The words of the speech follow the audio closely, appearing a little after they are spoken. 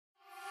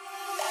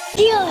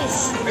Cheers!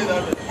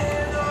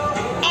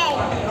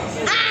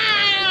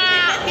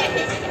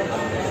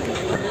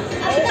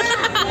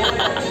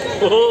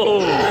 Oh!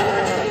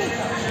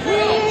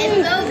 It's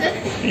so good.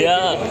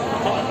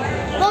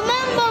 Yeah. Mama.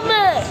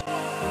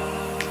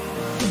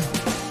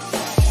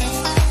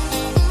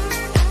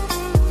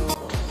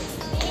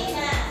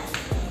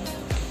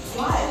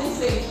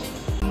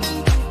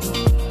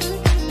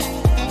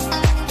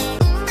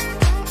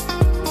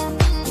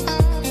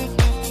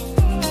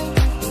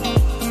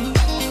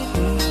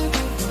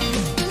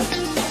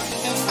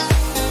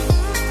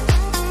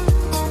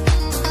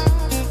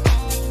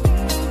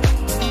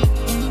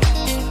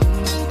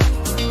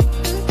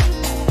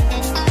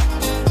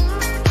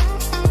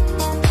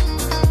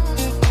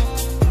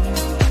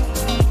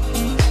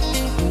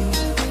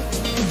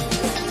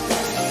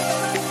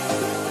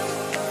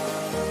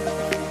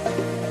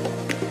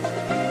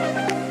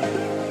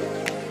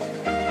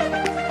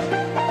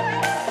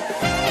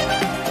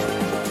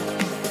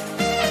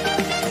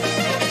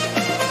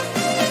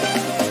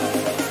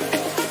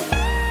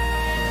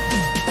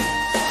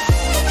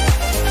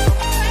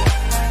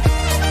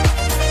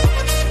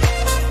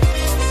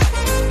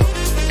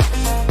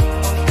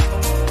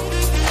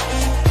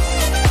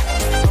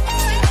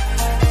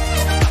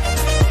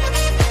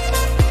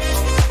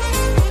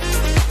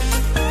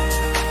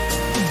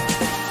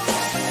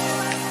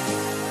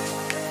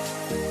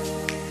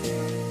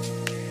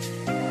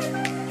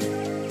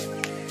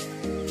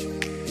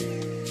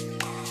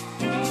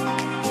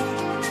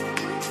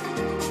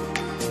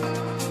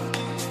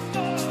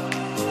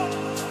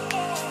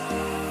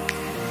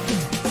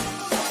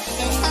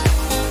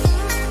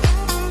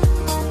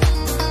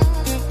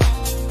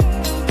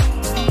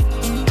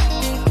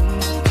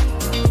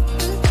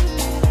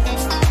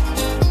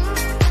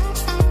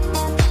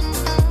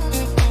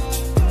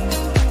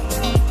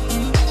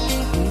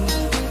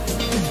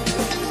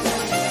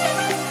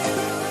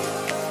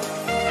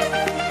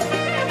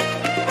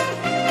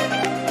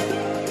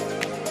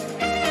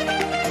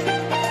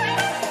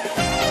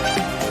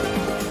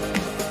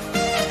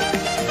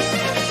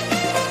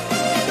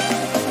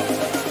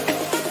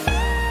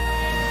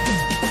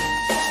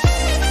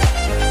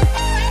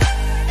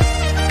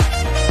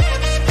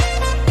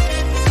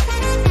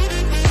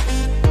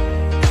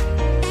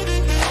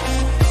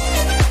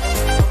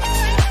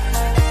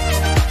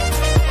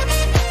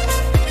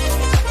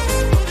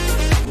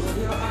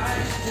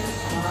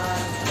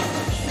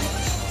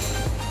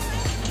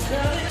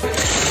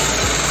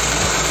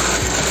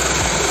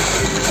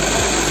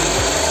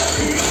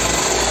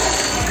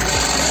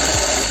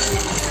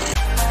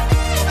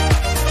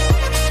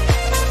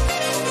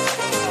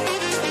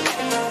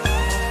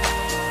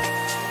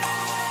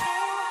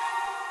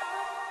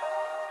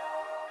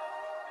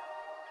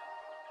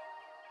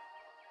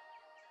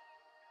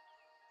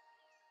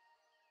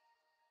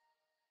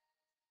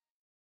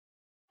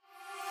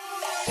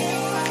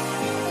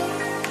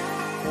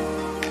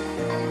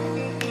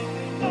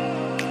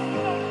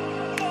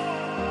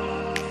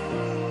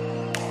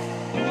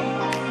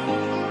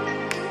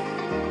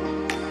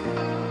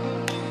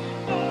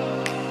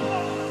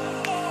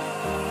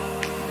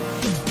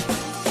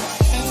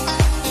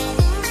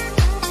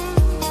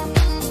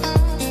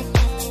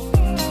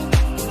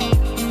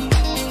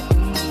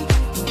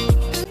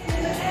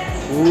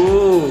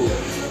 Ooh.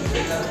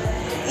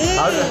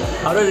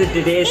 How does it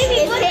taste?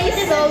 It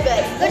tastes so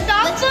good. The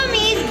top for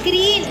me is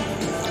green.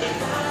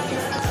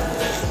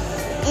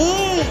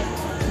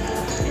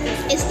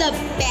 It's the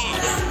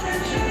best.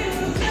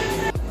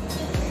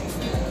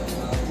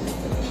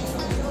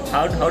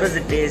 How does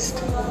it taste?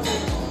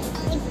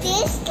 It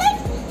tastes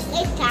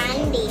like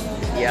candy.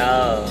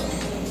 Yeah.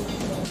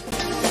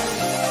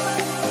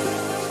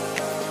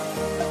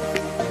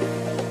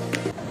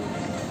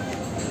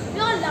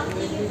 You're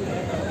lucky.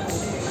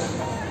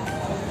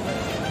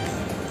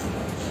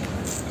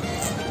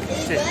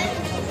 Is it good?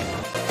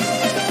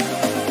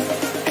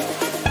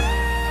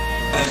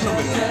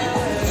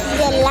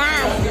 The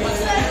lamb.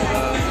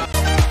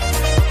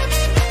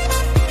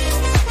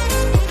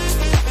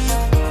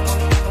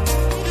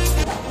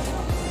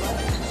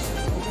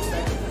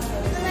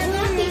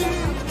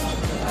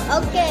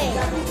 Okay,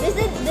 this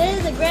is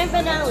the grand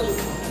finale.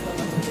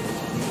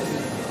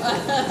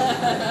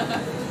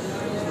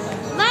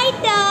 My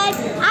turn.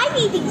 I'm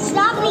eating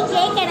strawberry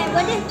cake and I'm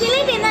going to fill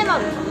it in my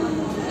mouth.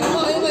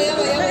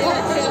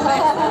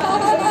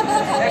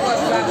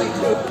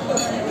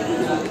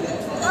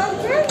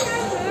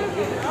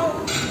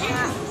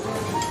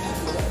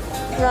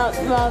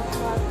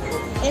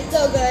 It's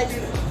so good.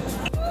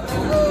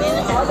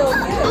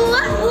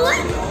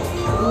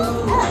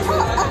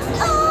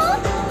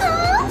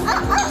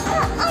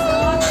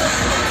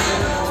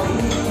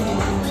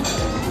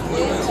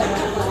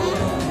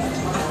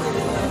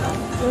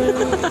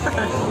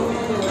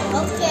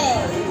 Okay.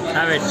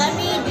 Have it. Let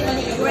me do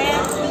the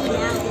grand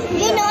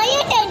finale. You know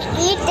you can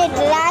eat it,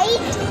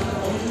 right?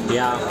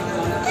 Yeah.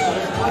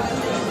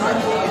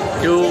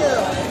 2,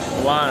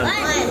 1.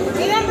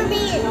 Remember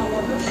me.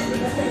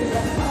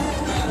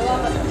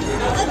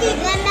 Okay,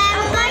 then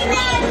I'm going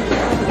to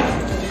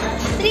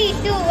 3,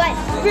 2,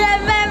 1.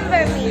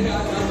 Remember me.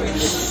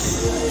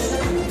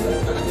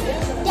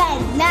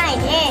 10,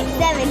 9, 8,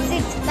 7,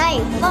 6,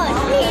 5, 4,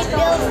 3, 2,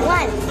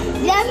 1.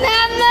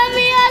 Remember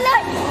me a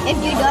lot. If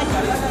you don't,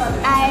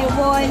 I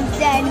won't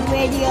send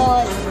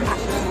videos.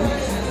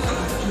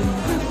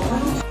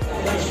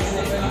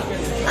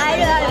 I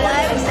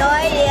have no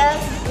idea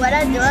what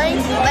I'm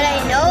doing, but I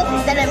know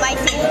that I might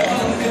do it.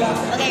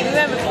 Okay,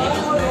 remember me.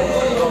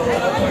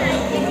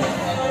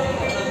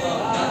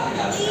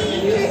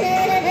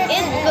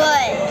 It's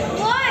good.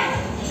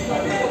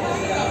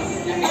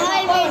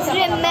 Always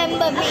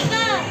remember me.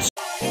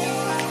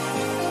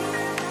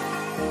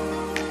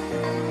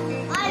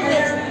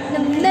 Always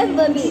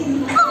remember me.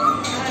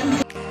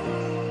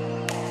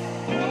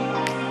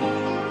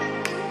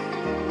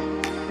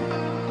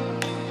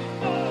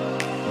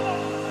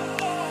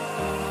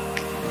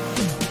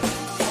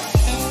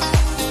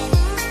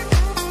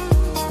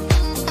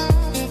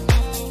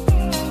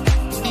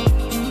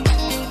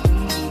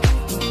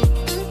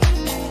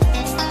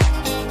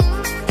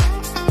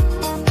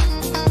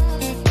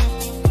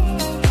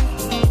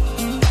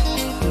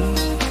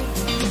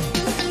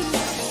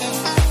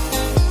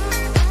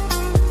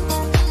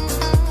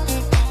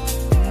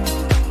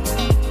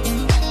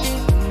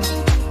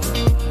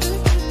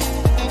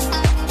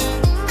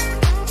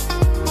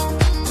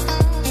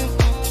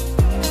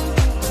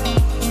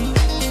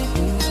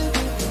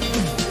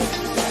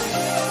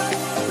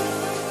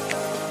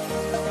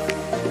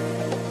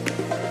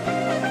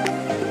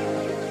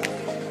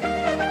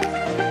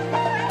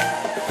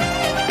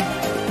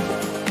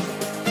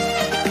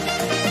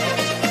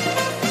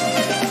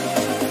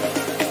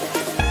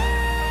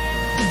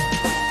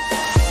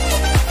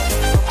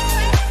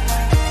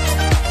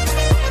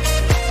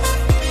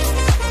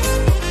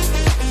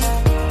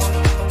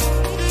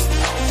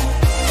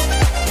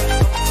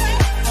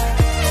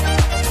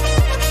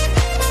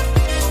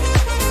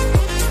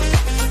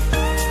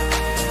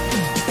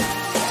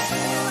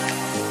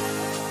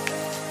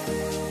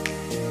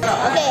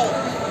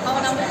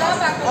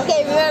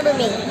 Okay, remember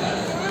me.